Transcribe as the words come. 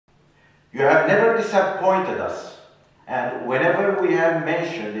You have never disappointed us, and whenever we have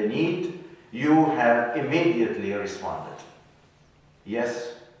mentioned a need, you have immediately responded.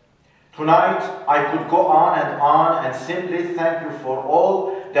 Yes, tonight I could go on and simply thank you for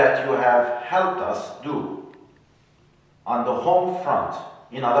all that you have helped us do. On the home front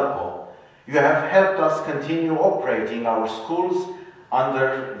in Aleppo, you have helped us continue operating our schools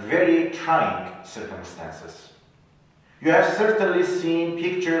under very trying circumstances. You have certainly seen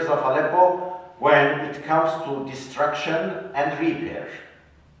pictures of Aleppo when it comes to destruction and repair.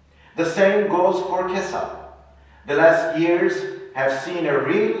 The same goes for Kesab. The last years have seen a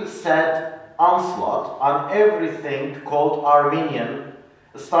real sad onslaught on everything called Armenian,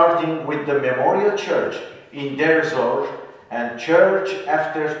 starting with the Memorial Church in Deir Zor and church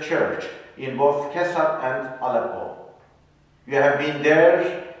after church in both Kesab and Aleppo. You have been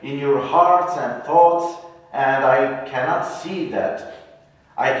there in your hearts and thoughts, and I cannot see that.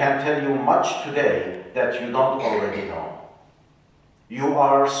 I can tell you much today that you don't already know. You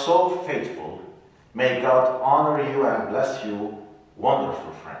are so faithful. May God honor you and bless you,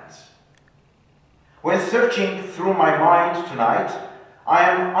 wonderful friends. When searching through my mind tonight, I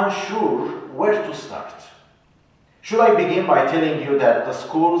am unsure where to start. Should I begin by telling you that the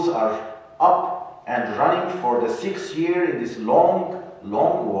schools are up and running for the 6th year in this long,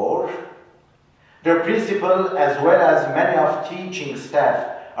 long war? Their principal, as well as many of teaching staff,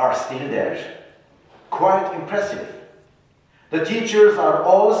 are still there. Quite impressive. The teachers are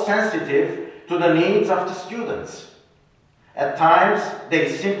all sensitive to the needs of the students. At times, they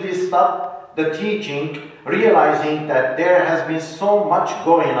simply stop the teaching, realizing that there has been so much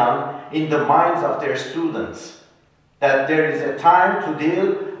going on in the minds of their students, that there is a time to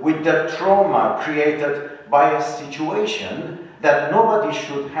deal with the trauma created by a situation that nobody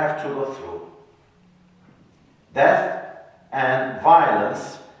should have to go through. Death and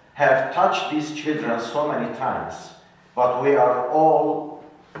violence have touched these children so many times, but we are all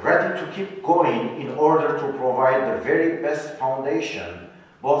ready to keep going in order to provide the very best foundation,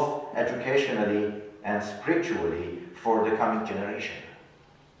 both educationally and spiritually, for the coming generation.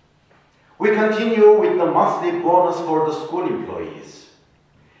 We continue with the monthly bonus for the school employees.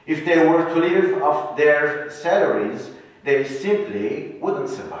 If they were to live off their salaries, they simply wouldn't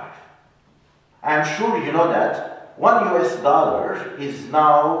survive. I'm sure you know that $1 is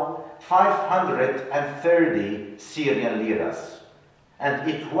now 530 Syrian liras, and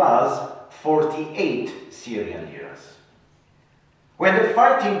it was 48 Syrian liras. When the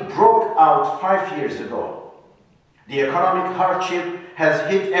fighting broke out 5 years ago, the economic hardship has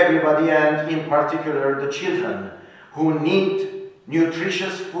hit everybody, and in particular the children, who need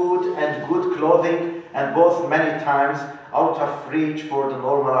nutritious food and good clothing, and both many times out of reach for the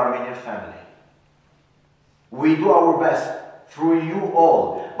normal Armenian family. We do our best through you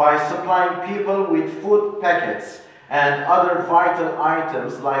all by supplying people with food packets and other vital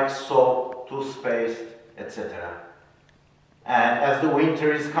items like soap, toothpaste, etc. And as the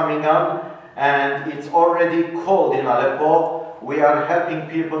winter is coming on and it's already cold in Aleppo, we are helping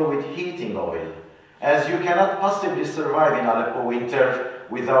people with heating oil, as you cannot possibly survive in Aleppo winter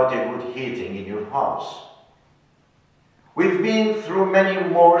without a good heating in your house. We've been through many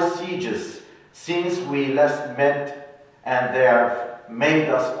more sieges since we last met, and they have made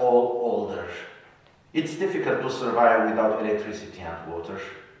us all older. It's difficult to survive without electricity and water.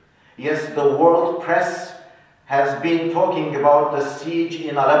 Yes, the world press has been talking about the siege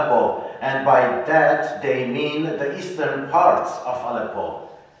in Aleppo, and by that they mean the eastern parts of Aleppo.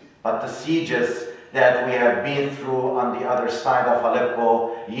 But the sieges that we have been through on the other side of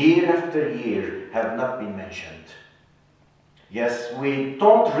Aleppo year after year have not been mentioned. Yes, we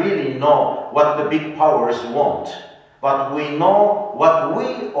don't really know what the big powers want, but we know what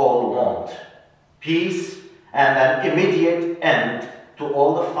we all want: peace and an immediate end to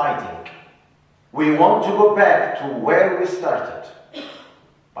all the fighting. We want to go back to where we started.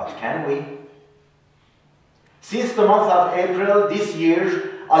 But can we? Since the month of April this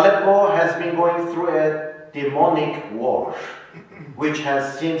year, Aleppo has been going through a demonic war, which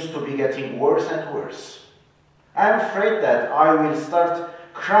seems to be getting worse and worse. I'm afraid that I will start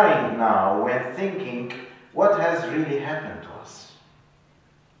crying now when thinking what has really happened to us.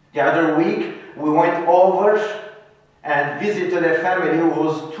 The other week, we went over and visited a family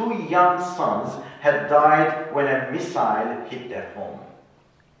whose 2 young sons had died when a missile hit their home.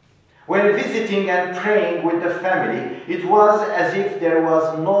 When visiting and praying with the family, it was as if there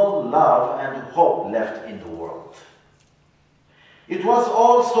was no love and hope left in the world. It was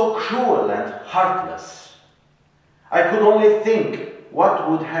all so cruel and heartless. I could only think what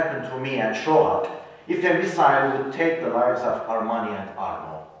would happen to me and Shohak if a missile would take the lives of Armani and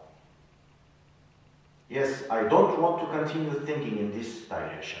Arno. Yes, I don't want to continue thinking in this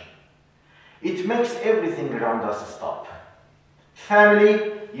direction. It makes everything around us stop.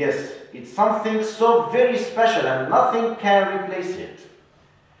 Family, yes, it's something so very special and nothing can replace it.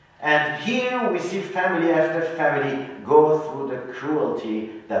 And here we see family after family go through the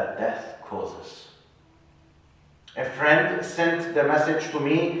cruelty that death causes. A friend sent the message to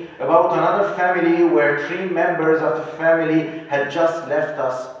me about another family where 3 members of the family had just left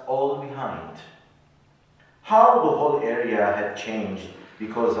us all behind. How the whole area had changed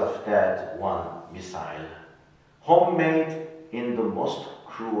because of that one missile, homemade in the most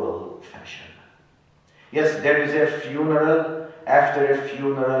cruel fashion. Yes, there is a funeral after a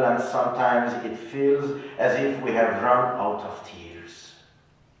funeral, and sometimes it feels as if we have run out of tears.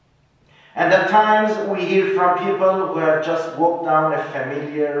 And at times we hear from people who have just walked down a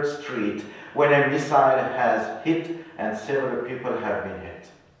familiar street when a missile has hit and several people have been hit.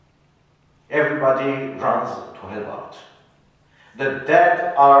 Everybody runs to help out. The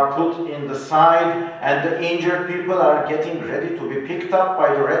dead are put in the side and the injured people are getting ready to be picked up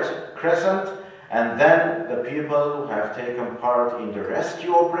by the Red Crescent, and then the people who have taken part in the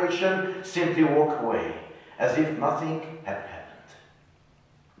rescue operation simply walk away as if nothing had happened.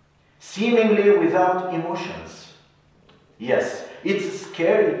 Seemingly without emotions. Yes, it's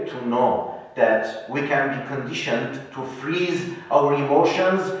scary to know that we can be conditioned to freeze our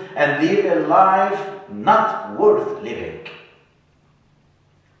emotions and live a life not worth living.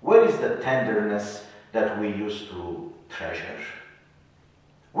 Where is the tenderness that we used to treasure?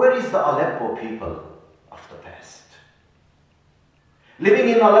 Where is the Aleppo people of the past? Living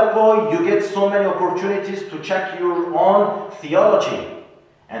in Aleppo, you get so many opportunities to check your own theology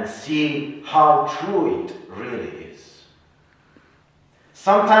and see how true it really is.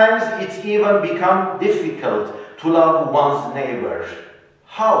 Sometimes it's even become difficult to love one's neighbor.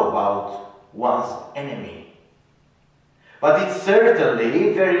 How about one's enemy? But it's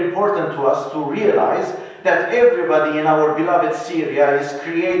certainly very important to us to realize that everybody in our beloved Syria is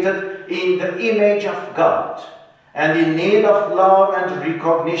created in the image of God and in need of love and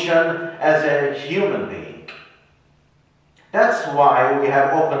recognition as a human being. That's why we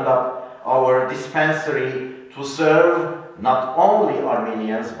have opened up our dispensary to serve not only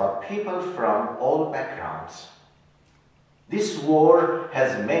Armenians but people from all backgrounds. This war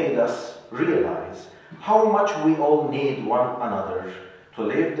has made us realize how much we all need one another to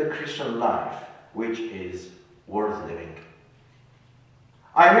live the Christian life which is worth living.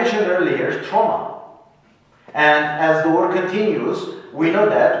 I mentioned earlier trauma. And as the war continues, we know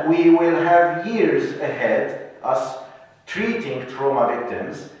that we will have years ahead us treating trauma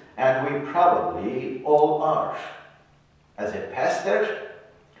victims, and we probably all are. As a pastor,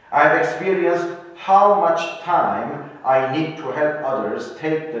 I've experienced how much time I need to help others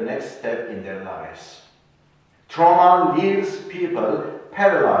take the next step in their lives. Trauma leaves people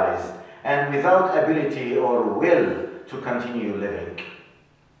paralyzed and without ability or will to continue living.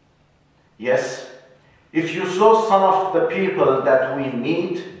 Yes, if you saw some of the people that we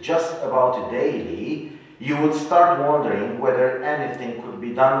meet just about daily, you would start wondering whether anything could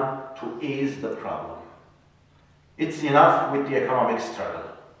be done to ease the problem. It's enough with the economic struggle.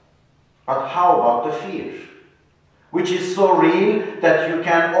 But how about the fear, which is so real that you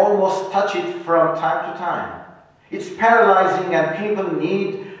can almost touch it from time to time? It's paralyzing, and people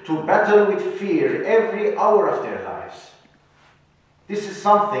need to battle with fear every hour of their lives. This is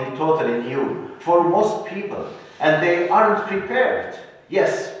something totally new for most people, and they aren't prepared.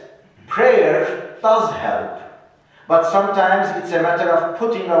 Yes, prayer does help, but sometimes it's a matter of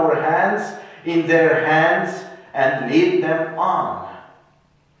putting our hands in their hands and lead them on.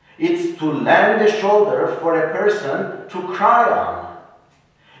 It's to lend a shoulder for a person to cry on.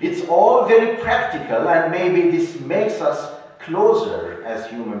 It's all very practical, and maybe this makes us closer as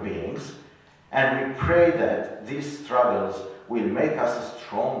human beings, and we pray that these struggles will make us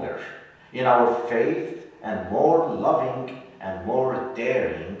stronger in our faith and more loving and more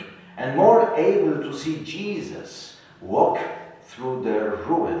daring and more able to see Jesus walk through the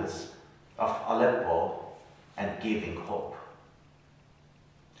ruins of Aleppo and giving hope.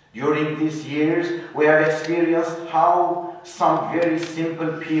 During these years, we have experienced how some very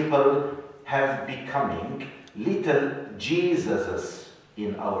simple people have becoming little Jesuses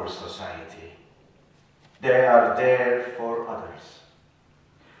in our society. They are there for others.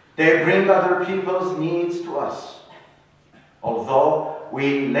 They bring other people's needs to us, although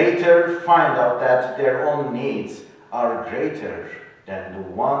we later find out that their own needs are greater than the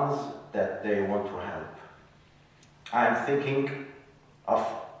ones that they want to help. I am thinking of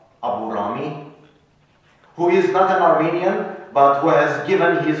Abu Rami, who is not an Armenian, but who has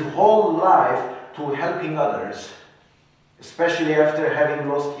given his whole life to helping others, especially after having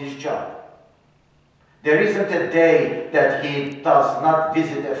lost his job. There isn't a day that he does not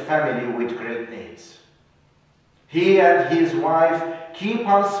visit a family with great needs. He and his wife keep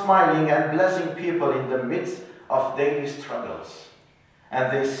on smiling and blessing people in the midst of daily struggles.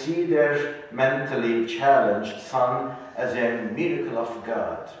 And they see their mentally challenged son as a miracle of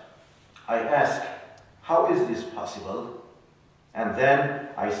God. I ask, how is this possible? And then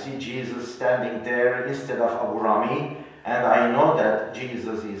I see Jesus standing there instead of Abu Rami, and I know that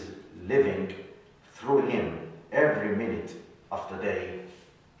Jesus is living through him every minute of the day.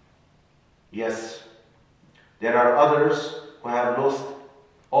 Yes, there are others who have lost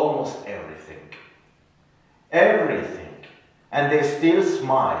almost everything. Everything. And they still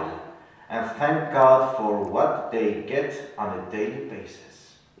smile and thank God for what they get on a daily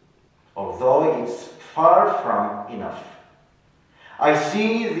basis, although it's far from enough. I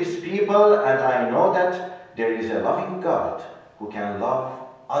see these people and I know that there is a loving God who can love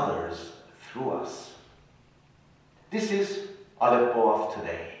others through us. This is Aleppo of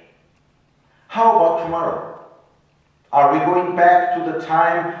today. How about tomorrow? Are we going back to the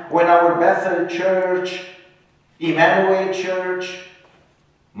time when our Bethel Church, Emmanuel Church,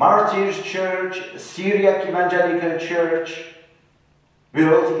 Martyrs Church, Syriac Evangelical Church,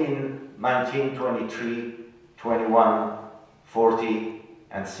 built in 1923, 21, 40,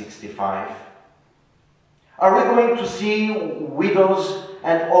 and 65? Are we going to see widows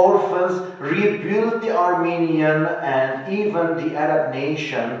and orphans rebuild the Armenian and even the Arab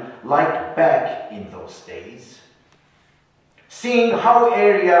nation like back in those days? Seeing how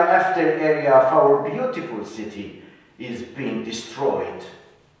area after area of our beautiful city is being destroyed,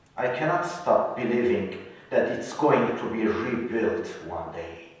 I cannot stop believing that it's going to be rebuilt one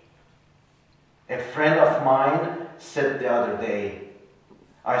day. A friend of mine said the other day,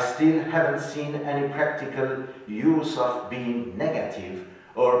 I still haven't seen any practical use of being negative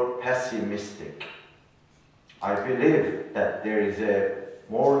or pessimistic. I believe that there is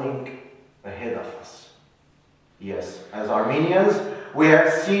a morning ahead of us. Yes, as Armenians, we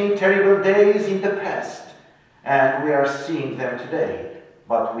have seen terrible days in the past, and we are seeing them today,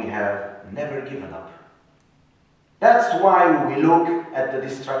 but we have never given up. That's why we look at the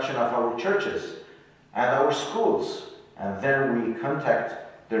destruction of our churches and our schools, and then we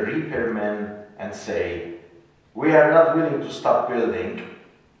contact the repairmen and say, we are not willing to stop building,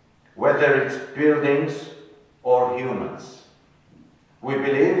 whether it's buildings or humans. We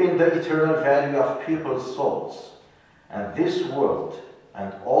believe in the eternal value of people's souls, and this world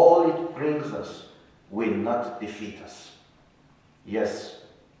and all it brings us will not defeat us. Yes,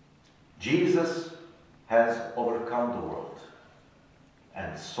 Jesus has overcome the world,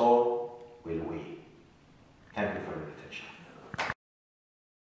 and so will we. Thank you for your attention.